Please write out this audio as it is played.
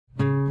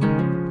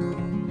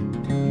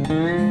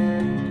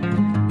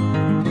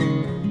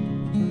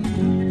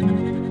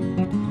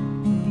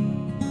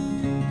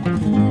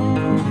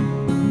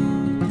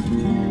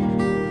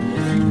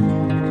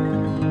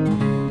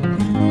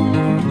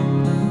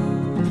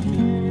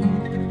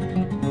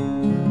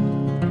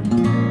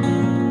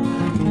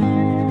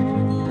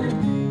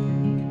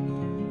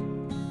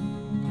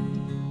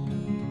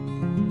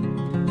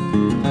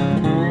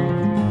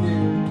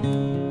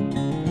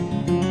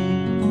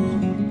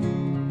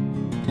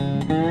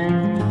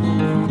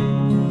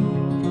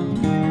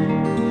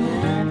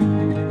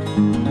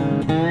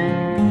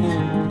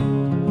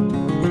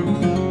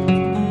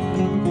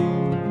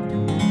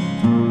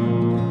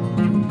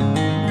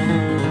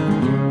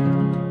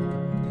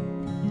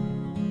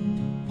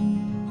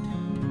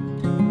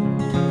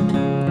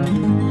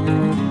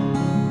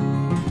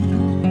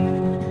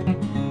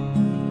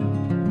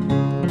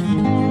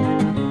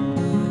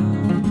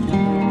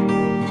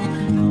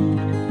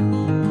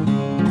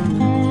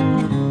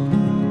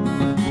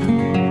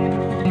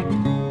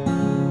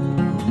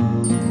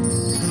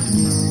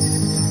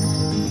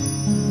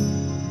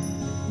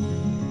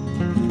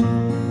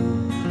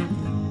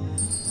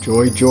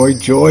Joy, joy,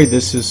 joy.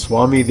 This is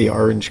Swami, the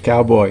Orange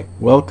Cowboy.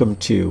 Welcome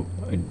to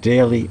a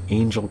daily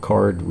angel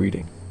card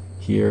reading.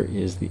 Here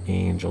is the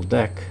angel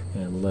deck,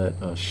 and let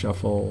us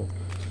shuffle,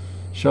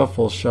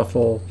 shuffle,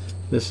 shuffle.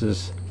 This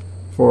is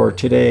for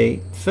today,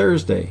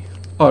 Thursday,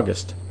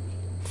 August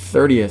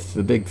 30th,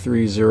 the big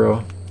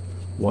 30.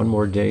 One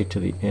more day to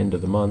the end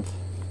of the month.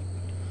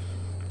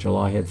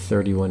 July had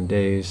 31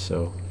 days,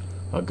 so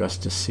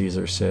Augustus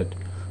Caesar said,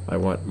 I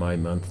want my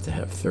month to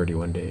have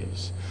 31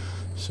 days.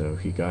 So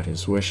he got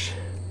his wish.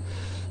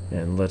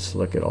 And let's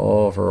look at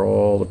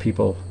all the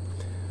people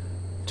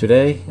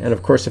today. And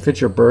of course, if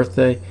it's your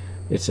birthday,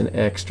 it's an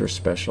extra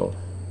special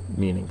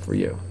meaning for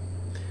you.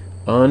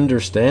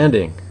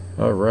 Understanding.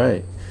 All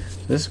right.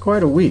 This is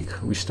quite a week.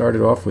 We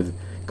started off with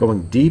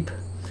going deep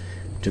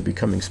to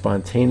becoming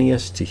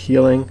spontaneous, to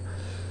healing,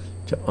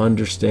 to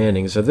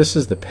understanding. So this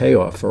is the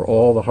payoff for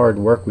all the hard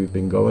work we've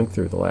been going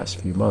through the last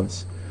few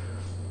months,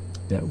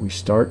 that we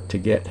start to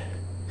get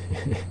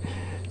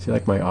see,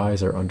 like my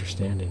eyes are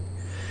understanding.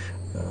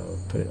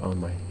 Put it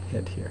on my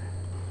head here.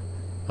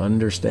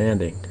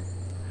 Understanding.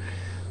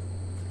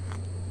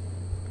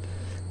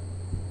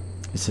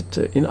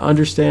 In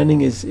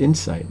understanding is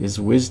insight, is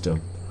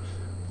wisdom.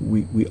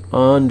 We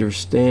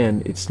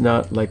understand. It's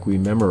not like we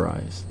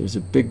memorize. There's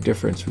a big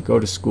difference. We go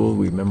to school,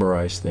 we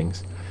memorize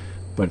things,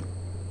 but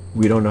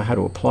we don't know how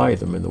to apply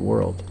them in the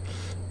world.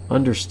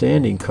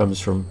 Understanding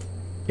comes from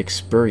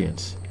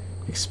experience.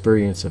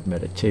 Experience of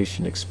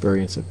meditation,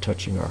 experience of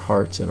touching our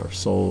hearts and our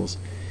souls,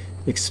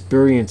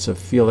 experience of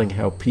feeling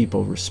how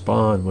people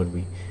respond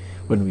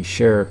when we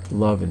share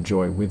love and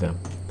joy with them.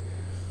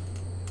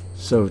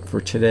 So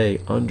for today,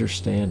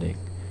 understanding.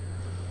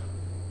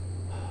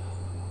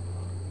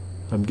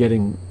 I'm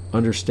getting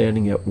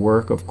understanding at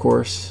work, of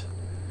course.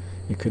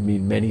 It could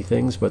mean many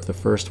things, but the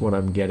first one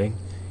I'm getting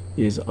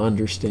is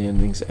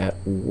understandings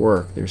at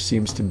work. There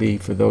seems to be,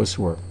 for those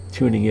who are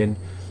tuning in,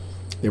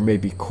 there may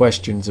be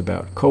questions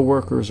about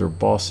coworkers or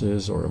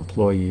bosses or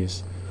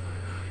employees,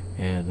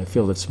 and I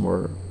feel it's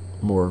more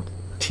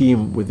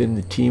team within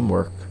the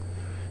teamwork,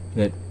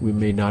 that we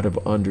may not have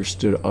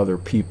understood other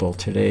people.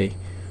 Today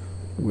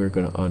we're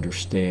going to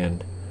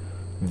understand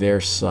their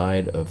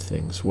side of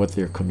things, what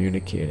they're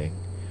communicating.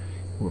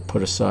 We'll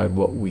put aside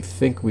what we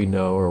think we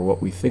know or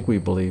what we think we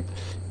believe,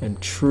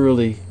 and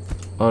truly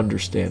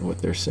understand what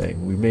they're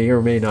saying. We may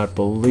or may not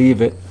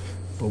believe it,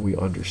 but we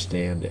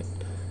understand it.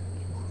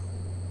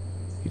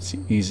 It's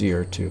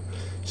easier to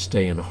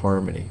stay in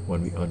harmony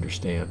when we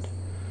understand.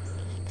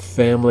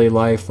 Family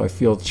life, I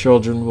feel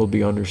children will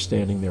be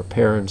understanding their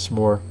parents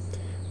more.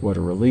 What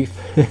a relief.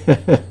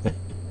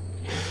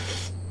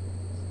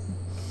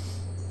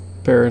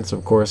 Parents,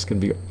 of course, can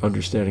be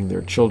understanding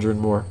their children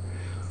more.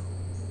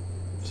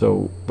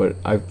 So, but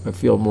I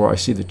feel more, I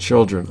see the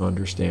children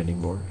understanding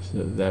more.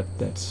 So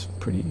that's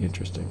pretty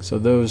interesting. So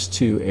those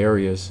two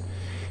areas.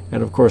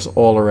 And of course,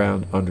 all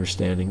around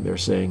understanding, they're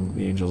saying,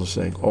 the angels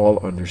are saying, all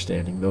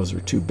understanding. Those are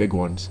two big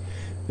ones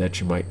that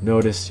you might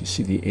notice. You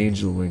see the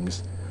angel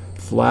wings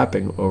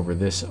flapping over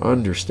this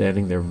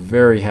understanding. They're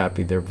very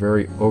happy. They're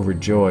very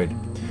overjoyed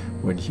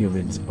when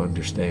humans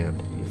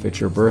understand. If it's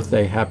your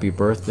birthday, happy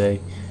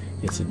birthday.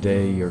 It's a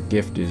day your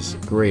gift is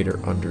greater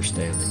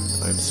understanding.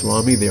 I'm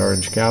Swami, the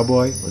Orange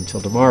Cowboy. Until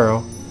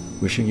tomorrow,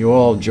 wishing you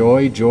all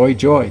joy, joy,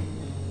 joy.